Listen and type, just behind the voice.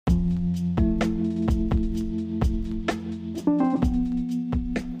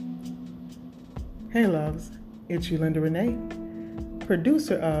Hey loves, it's Yolanda Renee,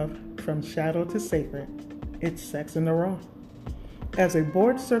 producer of From Shadow to Sacred, It's Sex in the Raw. As a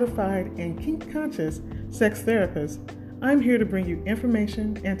board-certified and kink-conscious sex therapist, I'm here to bring you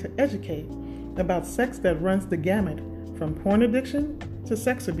information and to educate about sex that runs the gamut from porn addiction to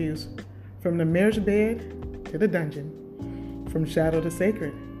sex abuse, from the marriage bed to the dungeon. From shadow to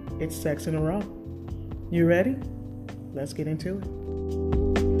sacred, it's sex in the raw. You ready? Let's get into it.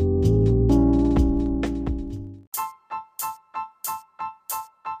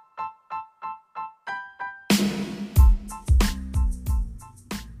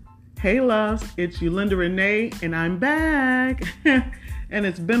 Hey loves, it's Yolanda Renee and I'm back. And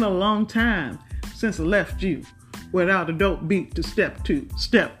it's been a long time since I left you without a dope beat to step two.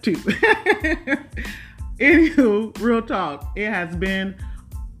 Anywho, real talk, it has been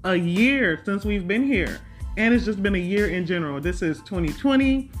a year since we've been here. And it's just been a year in general. This is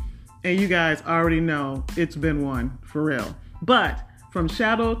 2020 and you guys already know it's been one for real. But From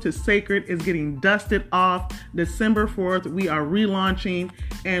Shadow to Sacred is getting dusted off. December 4th, we are relaunching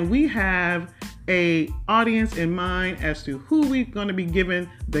and we have a audience in mind as to who we're going to be giving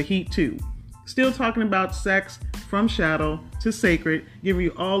the heat to. Still talking about sex from shadow to sacred, giving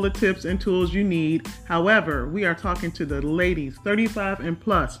you all the tips and tools you need. However, we are talking to the ladies 35 and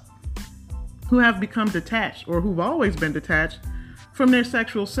plus who have become detached or who've always been detached from their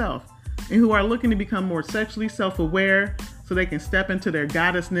sexual self and who are looking to become more sexually self-aware so they can step into their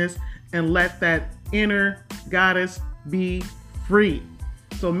goddessness and let that inner goddess be free.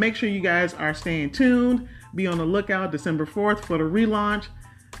 So make sure you guys are staying tuned. Be on the lookout December 4th for the relaunch.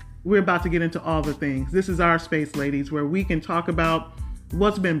 We're about to get into all the things. This is our space, ladies, where we can talk about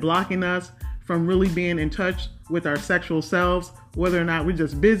what's been blocking us from really being in touch with our sexual selves, whether or not we're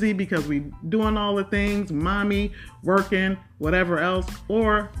just busy because we're doing all the things, mommy, working, whatever else,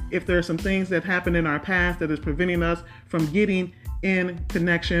 or if there are some things that happened in our past that is preventing us from getting in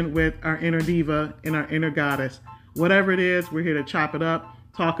connection with our inner diva and our inner goddess. Whatever it is, we're here to chop it up,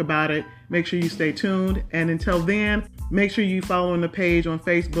 talk about it. Make sure you stay tuned. And until then, make sure you follow the page on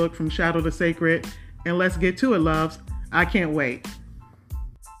Facebook From Shadow to Sacred. And let's get to it, loves. I can't wait.